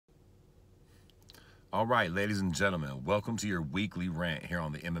All right, ladies and gentlemen, welcome to your weekly rant here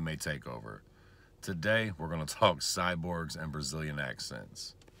on the MMA Takeover. Today, we're going to talk cyborgs and Brazilian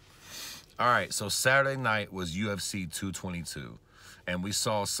accents. All right, so Saturday night was UFC 222, and we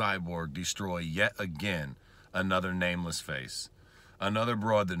saw Cyborg destroy yet again another nameless face. Another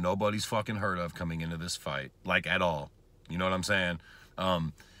broad that nobody's fucking heard of coming into this fight, like at all. You know what I'm saying?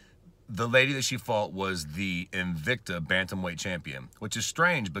 The lady that she fought was the Invicta Bantamweight champion, which is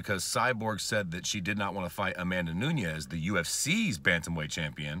strange because Cyborg said that she did not want to fight Amanda Nunes, the UFC's Bantamweight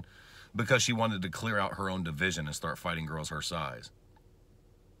champion, because she wanted to clear out her own division and start fighting girls her size.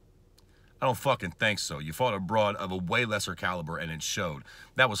 I don't fucking think so. You fought a broad of a way lesser caliber and it showed.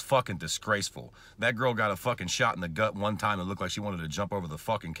 That was fucking disgraceful. That girl got a fucking shot in the gut one time and looked like she wanted to jump over the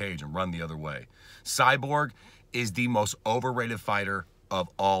fucking cage and run the other way. Cyborg is the most overrated fighter of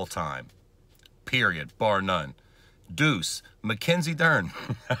all time. Period. Bar none. Deuce. McKenzie Dern.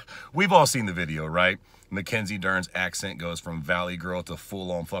 We've all seen the video, right? McKenzie Dern's accent goes from Valley Girl to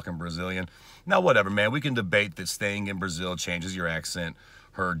full-on fucking Brazilian. Now, whatever, man. We can debate that staying in Brazil changes your accent.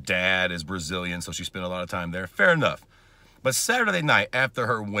 Her dad is Brazilian, so she spent a lot of time there. Fair enough. But Saturday night, after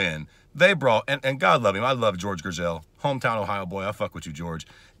her win, they brought, and God love him, I love George Gurgel, hometown Ohio boy, I fuck with you, George.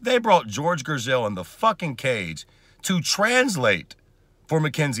 They brought George Gurgel in the fucking cage to translate for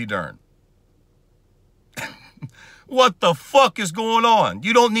McKenzie Dern. What the fuck is going on?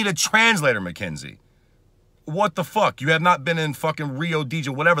 You don't need a translator, McKenzie. What the fuck? You have not been in fucking Rio de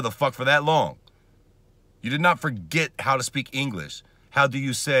Janeiro, whatever the fuck, for that long. You did not forget how to speak English. How do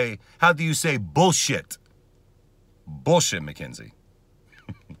you say bullshit? Bullshit, McKenzie.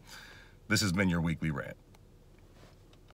 This has been your weekly rant.